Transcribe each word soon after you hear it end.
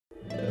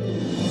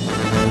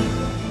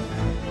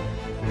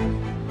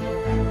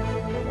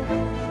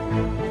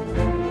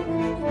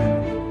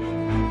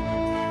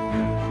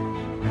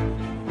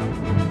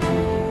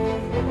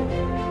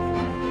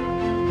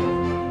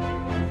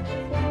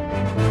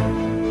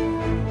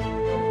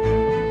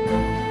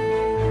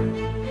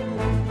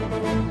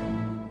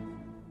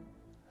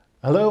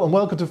Hello and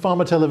welcome to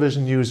Pharma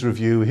Television News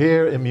Review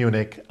here in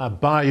Munich at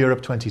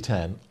BioEurope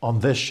 2010. On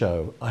this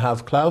show, I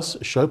have Klaus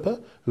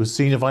Schoep, who's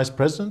Senior Vice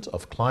President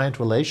of Client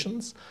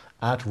Relations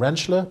at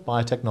Rentschler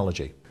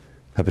Biotechnologie.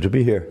 Happy to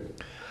be here.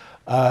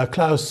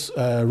 Klaus,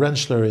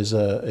 Rentschler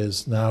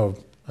is now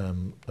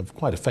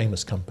quite a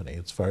famous company.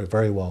 It's very,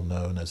 very well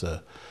known as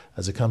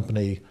a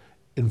company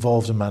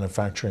involved in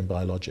manufacturing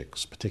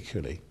biologics,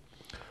 particularly.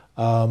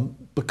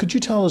 But could you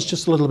tell us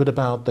just a little bit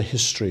about the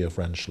history of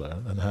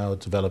Rentschler and how it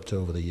developed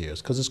over the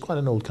years? Because it's quite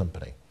an old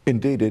company.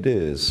 Indeed it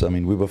is. I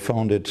mean, we were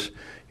founded,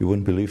 you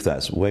wouldn't believe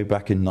that, way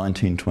back in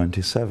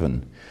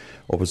 1927.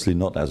 Obviously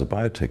not as a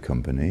biotech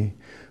company,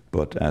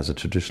 but as a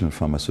traditional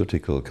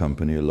pharmaceutical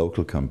company, a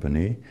local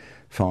company,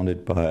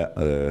 founded by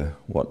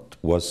what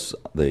was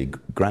the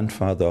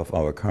grandfather of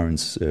our current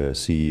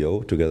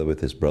CEO, together with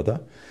his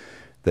brother.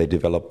 They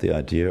developed the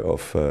idea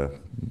of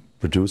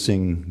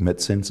producing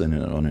medicines on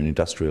an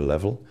industrial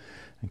level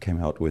and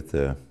came out with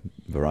a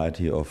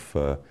variety of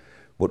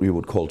what we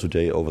would call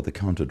today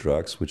over-the-counter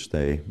drugs, which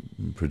they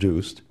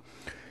produced.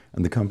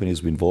 And the company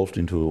has been involved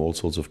into all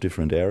sorts of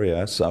different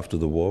areas. After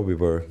the war, we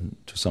were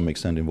to some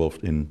extent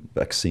involved in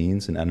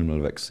vaccines, in animal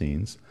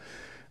vaccines.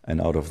 And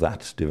out of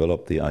that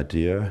developed the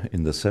idea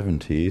in the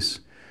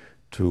 70s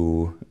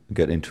to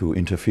get into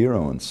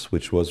interferons,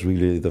 which was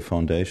really the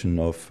foundation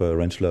of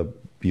Rentschler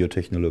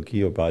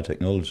Biotechnologie or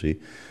biotechnology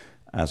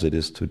as it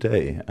is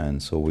today.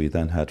 And so we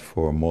then had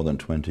for more than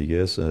 20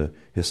 years a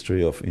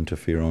history of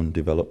interferon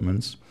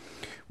developments.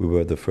 We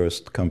were the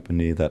first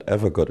company that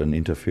ever got an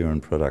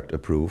interferon product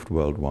approved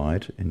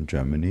worldwide in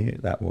Germany.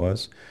 That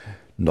was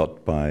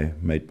not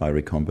made by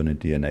recombinant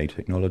DNA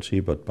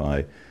technology, but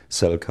by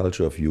cell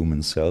culture of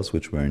human cells,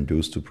 which were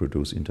induced to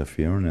produce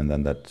interferon, and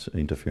then that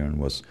interferon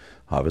was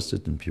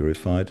harvested and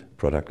purified.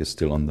 Product is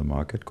still on the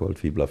market, called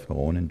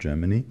Fiblaferon in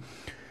Germany,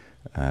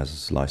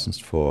 as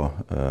licensed for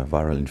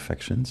viral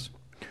infections.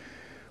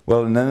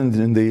 Well, and then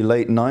in the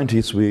late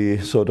 90s, we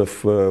sort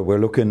of were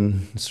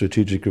looking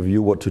strategic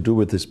review what to do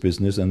with this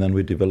business, and then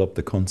we developed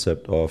the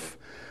concept of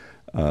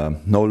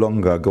no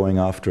longer going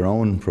after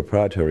own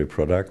proprietary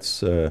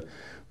products,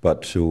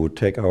 but to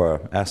take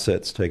our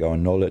assets, take our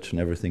knowledge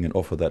and everything and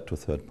offer that to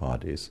third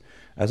parties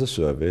as a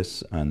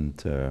service.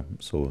 And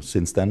so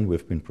since then,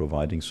 we've been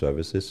providing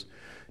services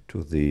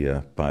to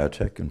the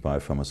biotech and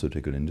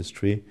biopharmaceutical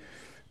industry.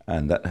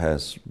 And that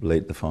has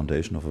laid the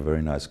foundation of a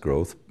very nice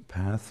growth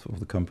path of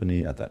the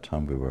company. At that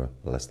time, we were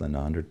less than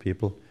 100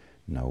 people.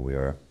 Now we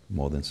are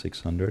more than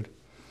 600.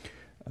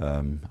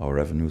 Our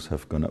revenues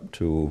have gone up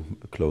to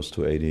close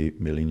to 80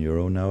 million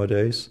euro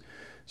nowadays.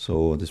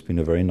 So there's been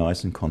a very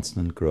nice and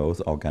constant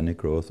growth, organic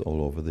growth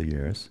all over the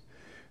years,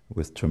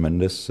 with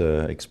tremendous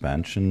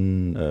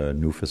expansion,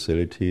 new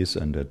facilities,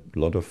 and a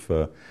lot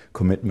of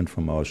commitment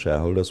from our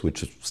shareholders,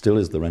 which still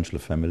is the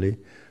Rentschler family,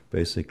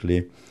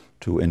 basically,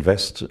 to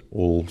invest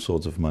all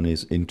sorts of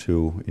monies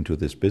into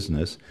this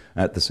business.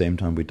 At the same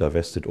time, we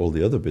divested all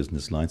the other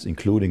business lines,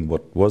 including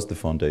what was the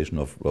foundation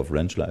of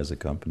Rentschler as a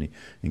company,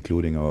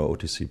 including our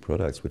OTC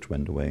products, which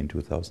went away in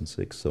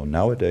 2006. So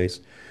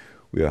nowadays,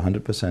 we are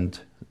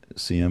 100%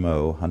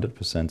 CMO,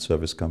 100%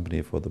 service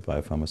company for the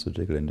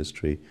biopharmaceutical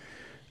industry.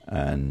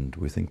 And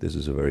we think this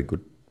is a very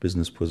good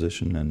business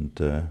position,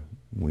 and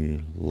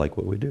we like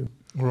what we do.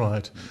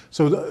 Right.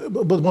 So,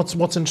 but what's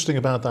interesting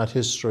about that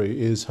history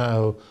is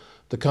how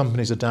the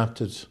company's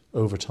adapted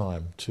over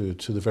time to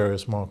the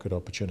various market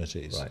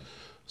opportunities. Right.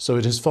 So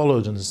it has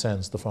followed, in a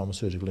sense, the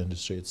pharmaceutical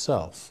industry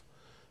itself.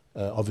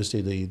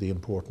 Obviously, the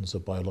importance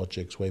of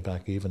biologics way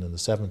back even in the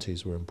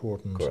 70s were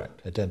important.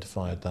 Correct.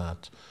 Identified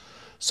that.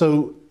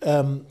 So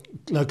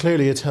now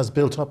clearly it has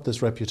built up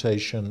this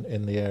reputation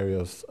in the area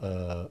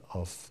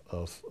of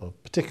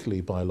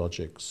particularly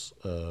biologics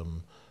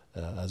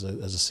as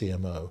a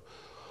CMO.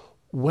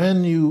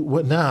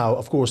 Now,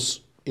 of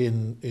course,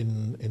 in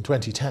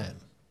 2010.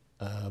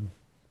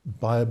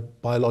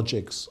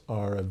 Biologics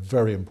are a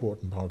very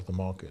important part of the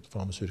market,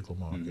 pharmaceutical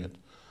market,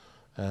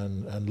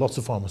 and lots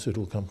of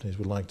pharmaceutical companies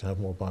would like to have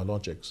more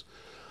biologics.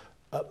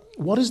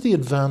 What is the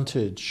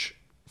advantage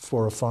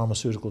for a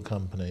pharmaceutical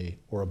company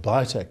or a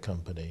biotech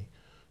company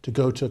to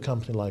go to a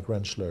company like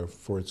Rentschler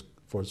for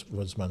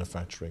its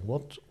manufacturing?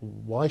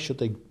 Why should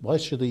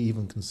they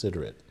even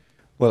consider it?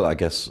 Well, I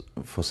guess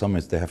for some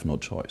they have no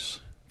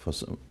choice. For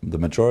some, the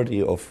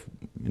majority of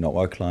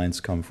our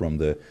clients come from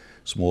the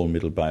small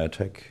middle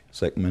biotech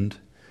segment,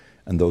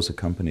 and those are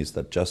companies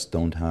that just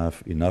don't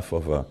have enough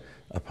of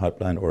a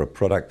pipeline or a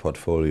product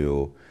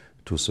portfolio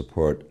to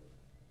support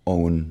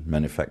own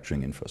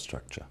manufacturing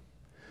infrastructure.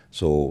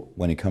 So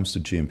when it comes to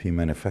GMP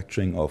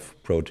manufacturing of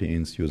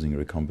proteins using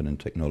recombinant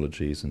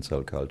technologies and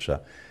cell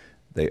culture,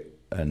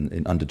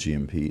 under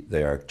GMP,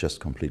 they are just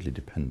completely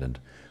dependent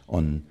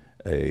on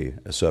a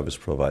service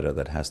provider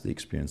that has the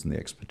experience and the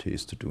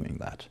expertise to doing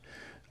that.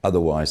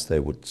 Otherwise, they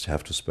would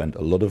have to spend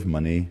a lot of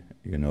money,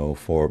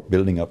 for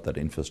building up that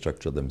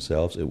infrastructure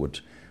themselves. It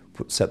would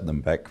set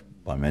them back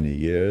by many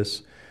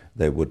years.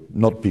 They would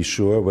not be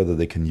sure whether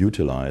they can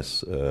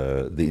utilize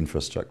the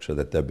infrastructure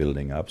that they're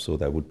building up, so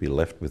they would be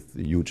left with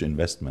huge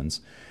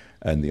investments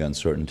and the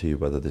uncertainty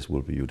whether this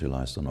will be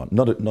utilized or not.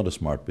 Not a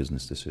smart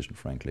business decision,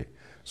 frankly.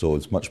 So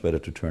it's much better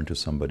to turn to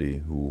somebody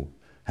who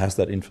has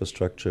that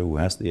infrastructure, who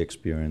has the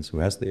experience, who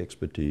has the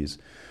expertise,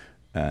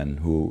 and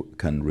who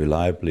can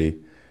reliably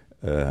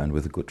and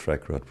with a good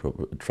track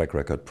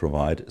record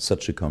provide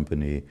such a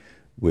company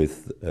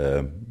with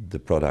the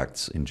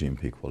products in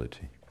GMP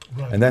quality.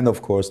 Right. And then,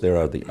 of course, there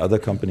are the other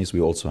companies. We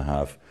also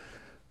have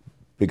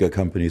bigger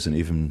companies and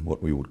even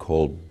what we would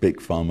call big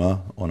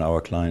pharma on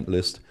our client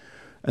list.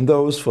 And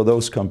for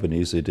those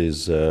companies, it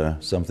is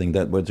something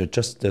that where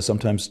they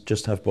sometimes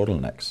just have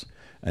bottlenecks.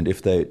 And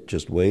if they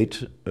just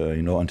wait,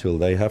 until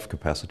they have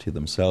capacity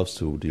themselves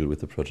to deal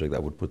with the project,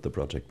 that would put the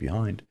project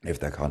behind. If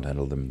they can't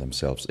handle them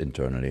themselves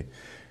internally,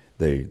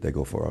 they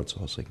go for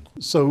outsourcing.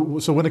 So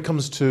when it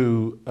comes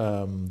to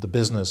the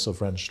business of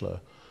Rentschler,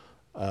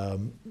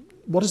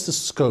 what is the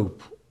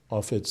scope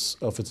of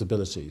its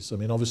abilities? I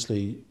mean,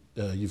 obviously,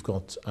 you've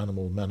got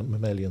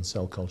mammalian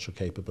cell culture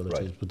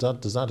capabilities, right.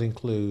 But does that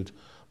include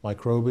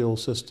microbial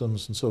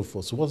systems and so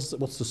forth? So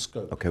what's the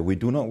scope? Okay, we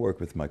do not work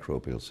with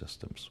microbial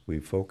systems. We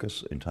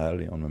focus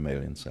entirely on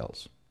mammalian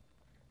cells.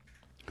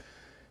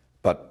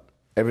 But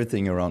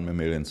everything around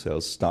mammalian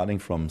cells, starting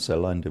from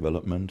cell line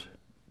development,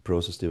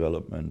 process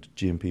development,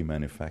 GMP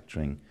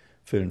manufacturing,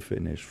 fill and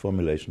finish,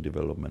 formulation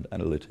development,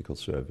 analytical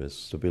service,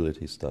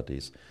 stability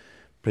studies,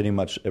 pretty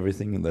much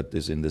everything that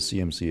is in the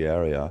CMC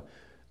area,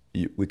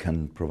 we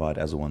can provide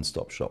as a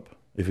one-stop shop.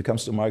 If it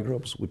comes to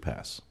microbes, we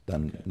pass.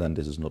 Then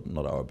this is not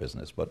our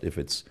business. But if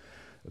it's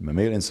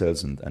mammalian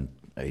cells and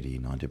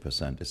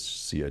 80-90% is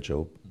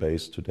CHO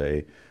based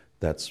today,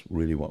 that's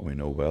really what we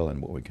know well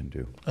and what we can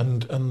do.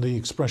 And the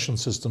expression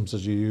systems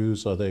that you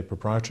use, are they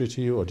proprietary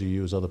to you, or do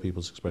you use other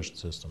people's expression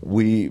systems?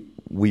 We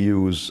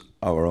use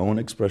our own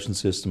expression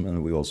system,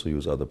 and we also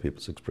use other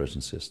people's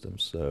expression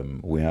systems.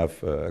 We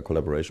have a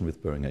collaboration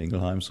with Boehringer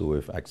Ingelheim, so we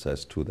have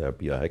access to their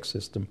BioHex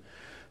system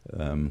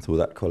through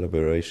that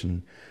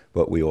collaboration.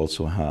 But we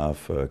also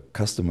have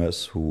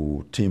customers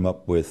who team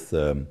up with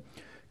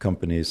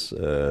companies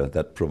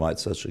that provide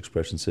such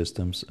expression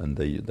systems, and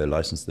they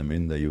license them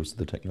in, they use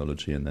the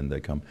technology, and then they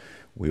come.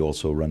 We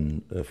also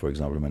run, for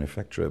example,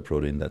 manufacture a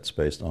protein that's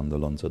based on the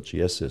Lonza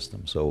GS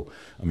system. So,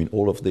 I mean,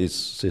 all of these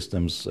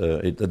systems,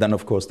 then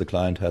of course the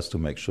client has to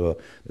make sure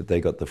that they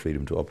got the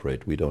freedom to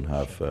operate. We don't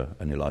have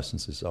any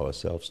licenses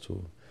ourselves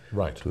to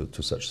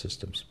such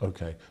systems.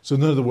 Okay. So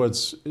in other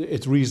words,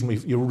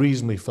 you're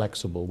reasonably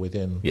flexible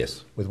within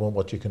yes. with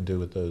what you can do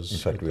with those. In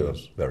fact, we are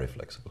very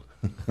flexible.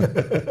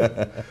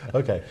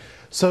 Okay.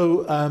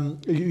 So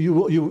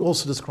you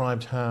also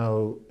described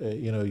how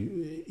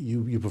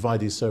you provide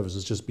these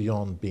services just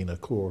beyond being a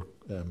core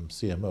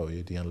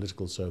CMO, the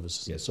analytical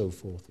services yes. and so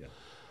forth. Yeah.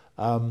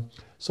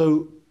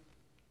 So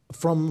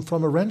from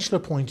a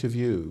Rentschler point of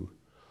view,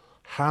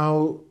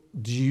 how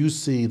do you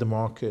see the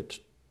market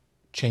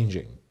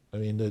changing? I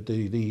mean,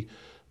 the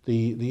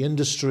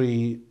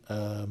industry,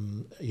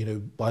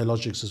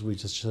 biologics, as we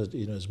just said,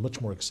 is much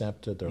more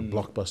accepted. There are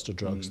blockbuster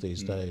drugs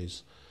these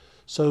days.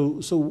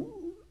 So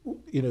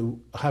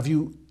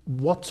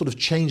what sort of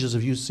changes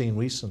have you seen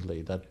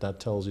recently that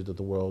tells you that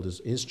the world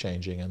is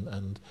changing,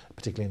 and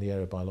particularly in the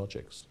area of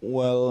biologics?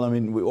 Well, I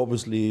mean, we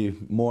obviously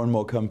more and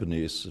more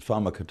companies,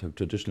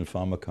 traditional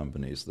pharma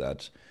companies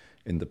that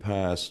in the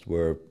past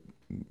were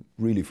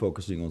really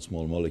focusing on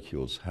small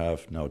molecules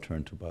have now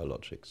turned to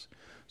biologics.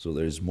 So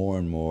there is more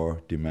and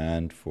more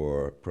demand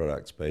for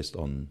products based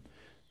on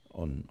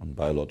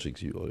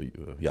biologics,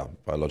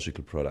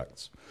 biological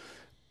products,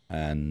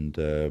 and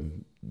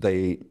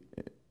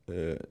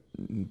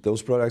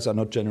those products are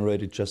not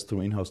generated just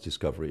through in-house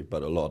discovery,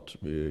 but a lot,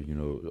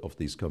 of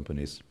these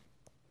companies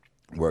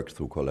work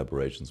through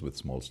collaborations with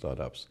small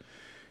startups,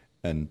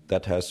 and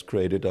that has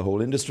created a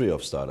whole industry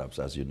of startups,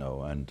 as you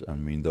know. And I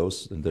mean,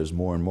 there's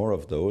more and more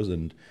of those,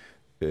 and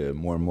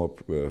more and more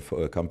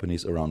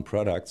companies around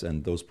products,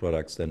 and those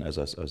products then, as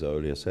I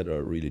earlier said,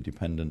 are really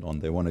dependent on,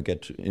 they want to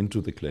get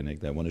into the clinic,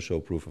 they want to show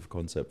proof of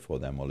concept for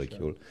their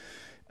molecule. Sure.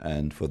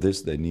 And for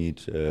this they need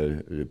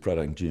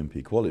product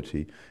GMP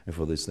quality, and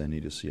for this they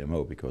need a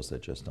CMO because they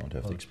just don't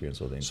have the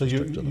experience or the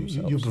infrastructure themselves.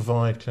 So you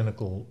provide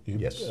clinical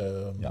yes.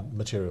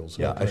 materials?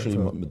 Yeah,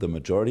 actually the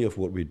majority of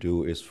what we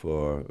do is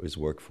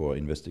work for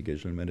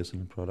investigational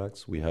medicine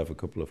products. We have a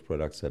couple of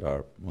products that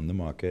are on the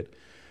market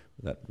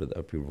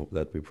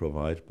that we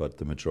provide, but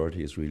the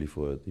majority is really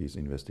for these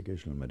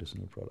investigational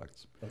medicinal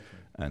products. Okay.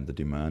 And the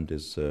demand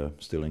is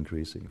still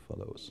increasing for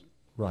those.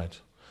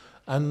 Right.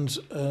 And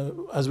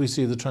as we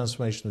see the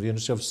transformation of the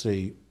industry,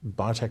 obviously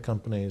biotech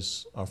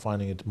companies are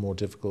finding it more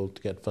difficult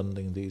to get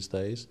funding these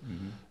days.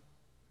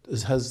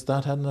 Mm-hmm. Has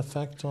that had an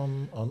effect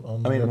on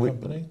your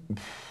company?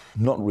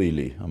 Not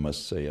really, I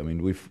must say. I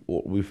mean,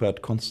 we've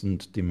had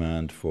constant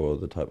demand for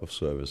the type of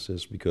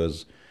services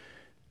because,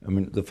 I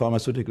mean, the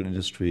pharmaceutical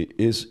industry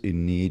is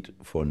in need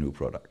for new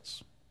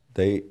products.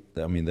 There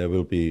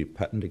will be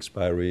patent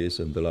expiries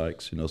and the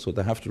likes, so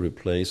they have to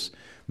replace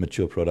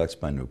mature products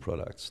by new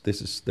products.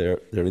 They're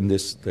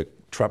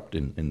trapped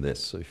in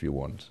this, if you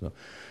want. So,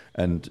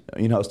 and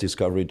in-house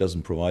discovery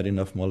doesn't provide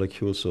enough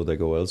molecules, so they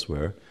go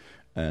elsewhere.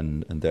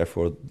 and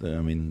therefore,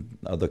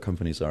 other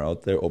companies are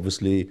out there.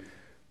 Obviously,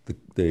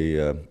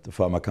 the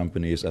pharma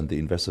companies and the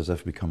investors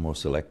have become more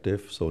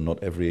selective, so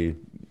not every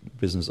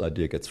business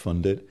idea gets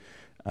funded,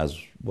 as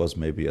was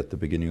maybe at the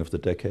beginning of the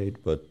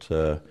decade, but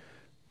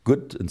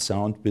good and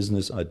sound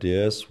business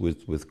ideas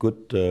with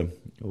good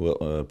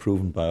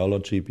proven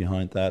biology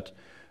behind that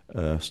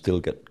still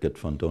get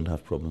funded, don't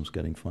have problems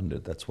getting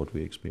funded. That's what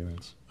we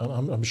experience.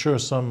 And I'm sure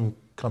some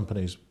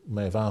companies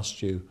may have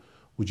asked you,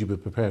 would you be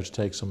prepared to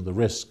take some of the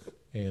risk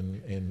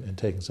in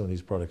taking some of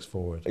these products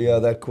forward? Yeah,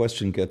 that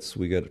question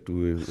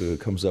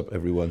comes up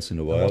every once in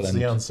a while. And what's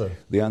the answer?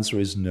 The answer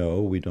is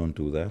no, we don't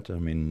do that. I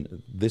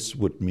mean, this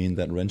would mean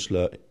that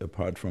Rentschler,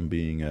 apart from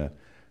being a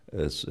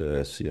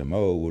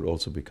CMO, would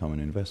also become an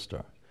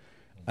investor.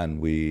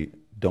 And we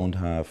don't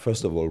have,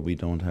 first of all, we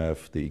don't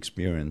have the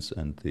experience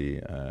and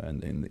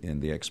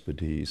the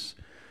expertise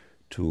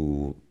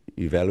to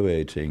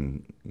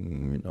evaluating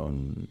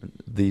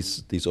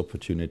these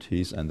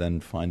opportunities and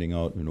then finding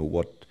out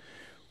what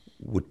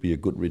would be a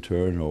good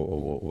return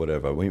or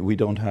whatever. We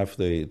don't have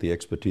the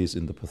expertise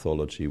in the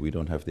pathology, we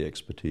don't have the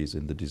expertise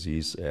in the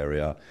disease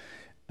area,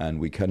 and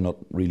we cannot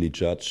really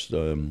judge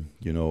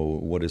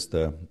what is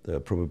the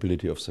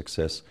probability of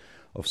success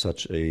of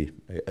such a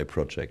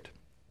project.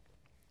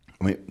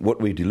 I mean, what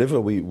we deliver,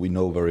 we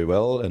know very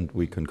well and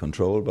we can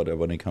control, but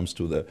when it comes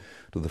to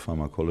the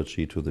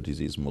pharmacology, to the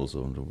disease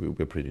model,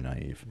 we're pretty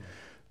naive. Yeah.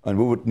 And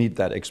we would need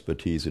that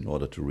expertise in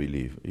order to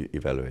really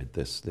evaluate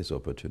this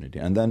opportunity.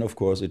 And then, of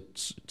course,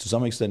 to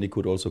some extent, it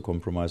could also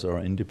compromise our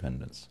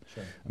independence.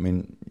 Sure. I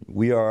mean,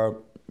 we are,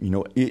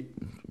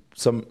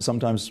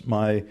 sometimes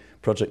my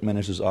project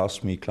managers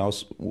ask me,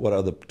 Klaus, what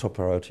are the top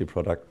priority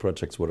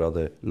projects? What are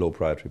the low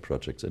priority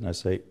projects? And I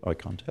say, I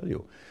can't tell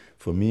you.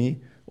 For me,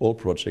 all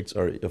projects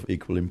are of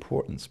equal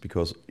importance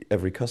because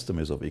every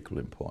customer is of equal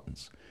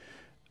importance.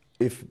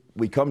 If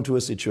we come to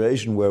a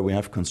situation where we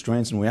have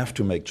constraints and we have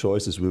to make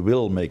choices, we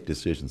will make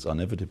decisions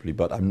inevitably,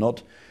 but I'm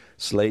not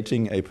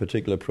slating a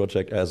particular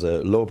project as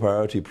a low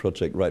priority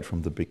project right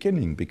from the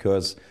beginning,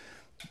 because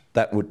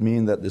that would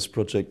mean that this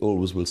project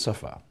always will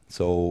suffer.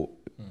 So,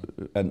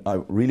 and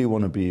I really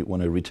want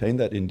to retain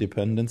that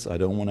independence. I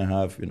don't want to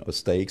have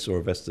stakes or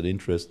a vested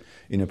interest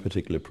in a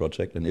particular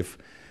project, and if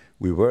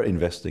we were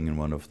investing in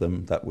one of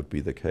them, that would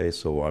be the case.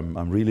 So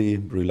I'm really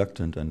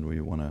reluctant, and we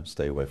want to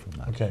stay away from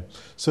that. Okay.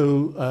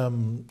 So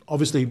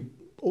obviously,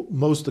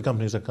 most of the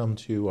companies that come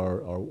to you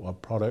are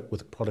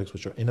products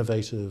which are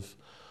innovative.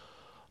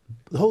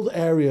 The whole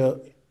area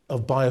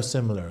of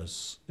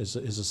biosimilars is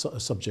a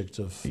subject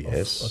of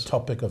a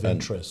topic of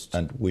interest.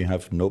 And we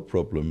have no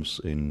problems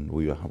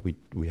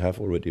we have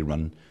already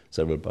run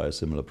several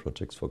biosimilar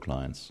projects for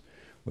clients.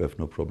 We have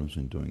no problems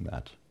in doing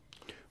that.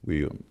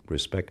 We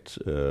respect,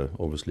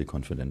 obviously,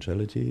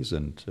 confidentialities,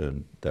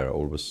 and there are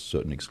always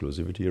certain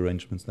exclusivity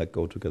arrangements that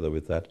go together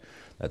with that.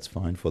 That's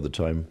fine for the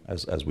time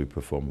as we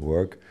perform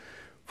work.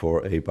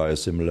 For a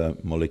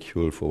biosimilar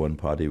molecule for one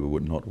party, we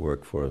would not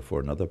work for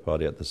another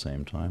party at the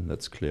same time,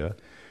 that's clear.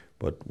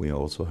 But we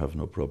also have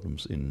no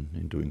problems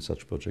in doing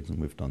such projects, and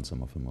we've done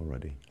some of them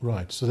already.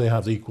 Right, so they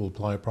have the equal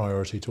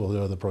priority to all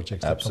the other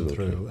projects that come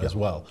through as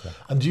well. Yeah.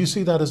 And do you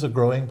see that as a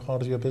growing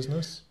part of your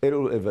business?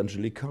 It'll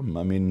eventually come.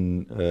 I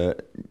mean,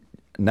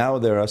 now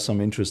there are some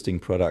interesting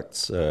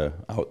products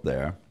out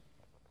there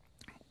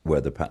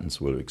where the patents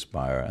will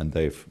expire, and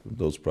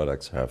those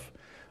products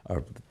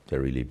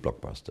they're really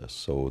blockbusters.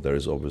 So there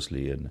is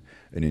obviously an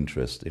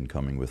interest in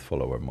coming with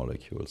follower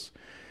molecules.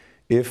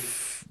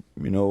 If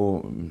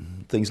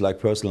things like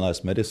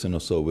personalized medicine or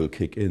so will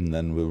kick in,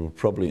 then we will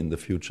probably in the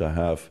future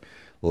have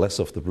less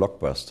of the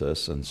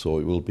blockbusters, and so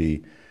it will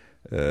be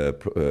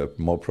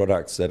more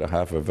products that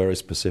have a very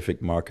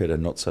specific market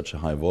and not such a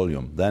high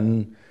volume.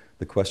 Then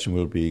the question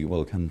will be,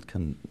 well,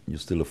 can you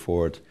still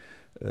afford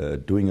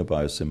doing a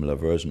biosimilar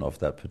version of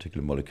that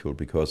particular molecule,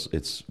 because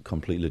it's a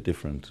completely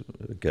different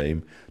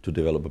game to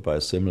develop a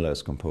biosimilar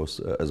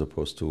as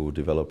opposed to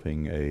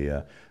developing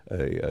a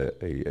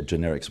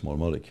generic small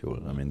molecule.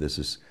 I mean, this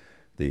is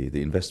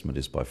the investment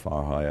is by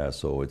far higher,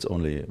 so it's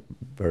only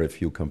very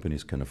few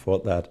companies can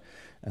afford that,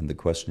 and the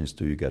question is,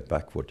 do you get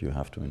back what you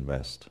have to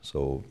invest?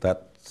 So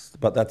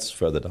but that's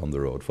further down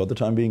the road. For the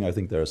time being, I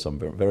think there are some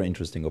very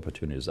interesting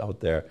opportunities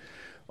out there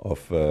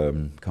of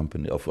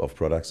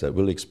products that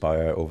will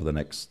expire over the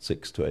next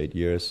 6 to 8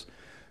 years,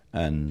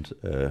 and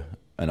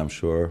I'm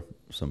sure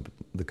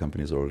the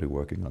companies are already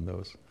working on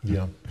those.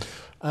 Yeah,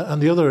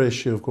 and the other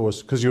issue, of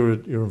course, because you're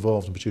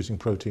involved in producing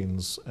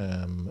proteins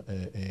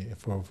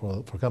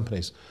for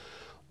companies,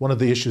 one of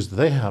the issues that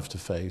they have to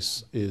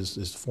face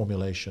is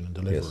formulation and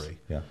delivery.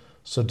 Yes, yeah.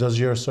 So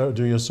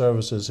do your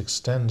services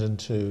extend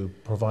into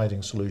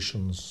providing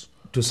solutions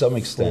to some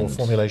extent for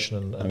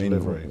formulation and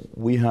delivery?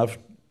 We have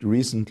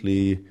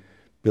recently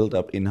built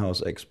up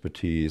in-house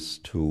expertise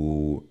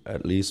to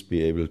at least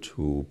be able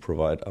to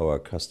provide our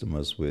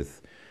customers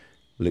with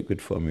liquid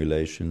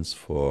formulations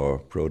for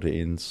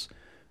proteins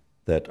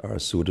that are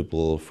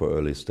suitable for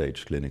early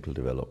stage clinical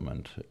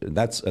development.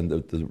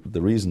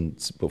 The reason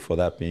for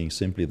that being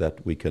simply that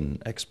we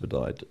can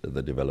expedite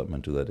the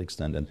development to that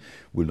extent, and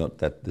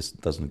that this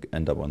doesn't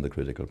end up on the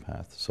critical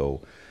path.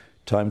 So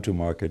time to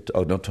market,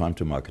 or not time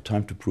to market,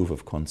 time to proof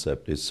of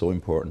concept is so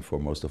important for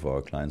most of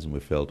our clients, and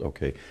we felt,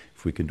 okay,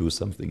 if we can do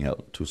something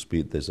else to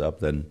speed this up,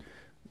 then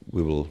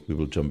we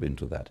will jump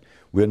into that.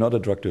 We're not a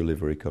drug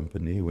delivery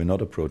company, we're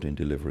not a protein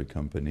delivery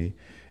company.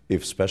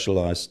 If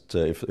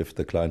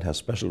the client has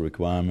special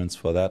requirements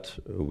for that,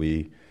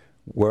 we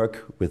work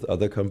with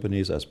other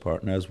companies as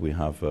partners. We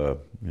have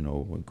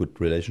good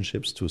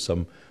relationships to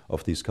some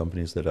of these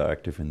companies that are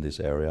active in this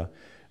area,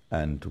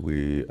 and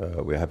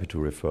we're happy to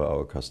refer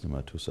our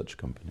customer to such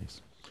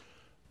companies.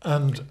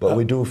 But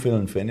we do fill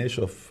and finish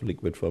of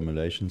liquid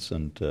formulations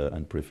and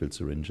pre-filled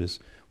syringes.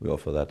 We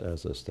offer that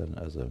as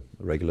a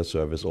regular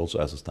service, also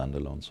as a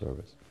standalone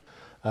service.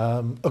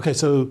 Okay,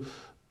 so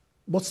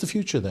what's the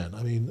future then?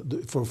 I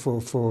mean,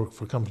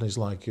 for companies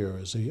like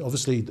yours,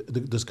 obviously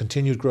there's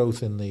continued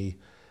growth in the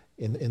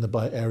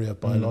area of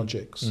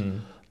biologics.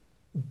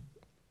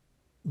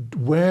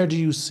 Where do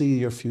you see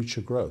your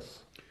future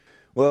growth?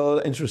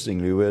 Well,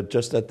 interestingly, we're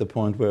just at the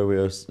point where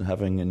we're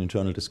having an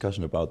internal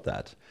discussion about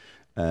that.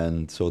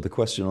 And so the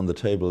question on the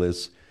table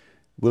is,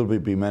 will we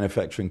be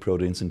manufacturing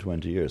proteins in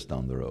 20 years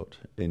down the road?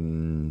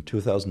 In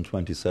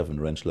 2027,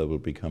 Rentschler will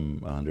become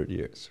 100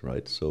 years,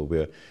 right? So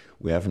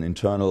we have an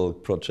internal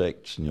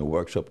project,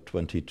 Workshop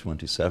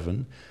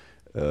 2027,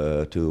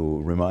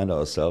 to remind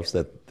ourselves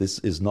that this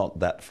is not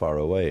that far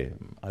away.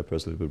 I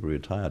personally will be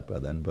retired by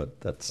then,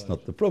 but that's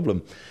not the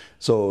problem.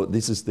 So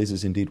this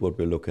is indeed what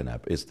we're looking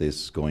at. Is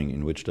this going,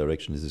 in which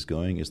direction is this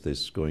going? Is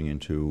this going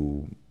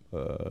into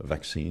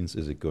vaccines?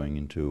 Is it going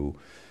into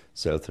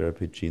cell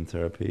therapy, gene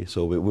therapy?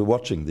 So we're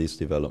watching these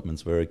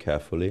developments very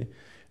carefully,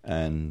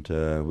 and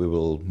we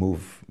will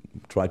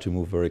try to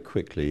move very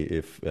quickly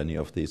if any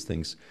of these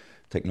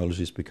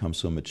technologies become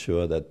so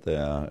mature that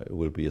there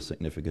will be a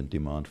significant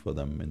demand for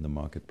them in the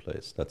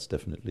marketplace. That's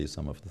definitely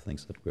some of the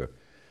things that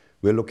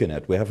we're looking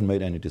at. We haven't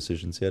made any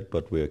decisions yet,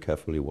 but we're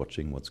carefully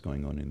watching what's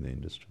going on in the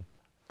industry.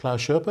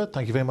 Klaus Schoep,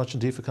 thank you very much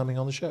indeed for coming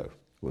on the show. It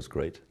was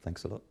great.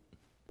 Thanks a lot.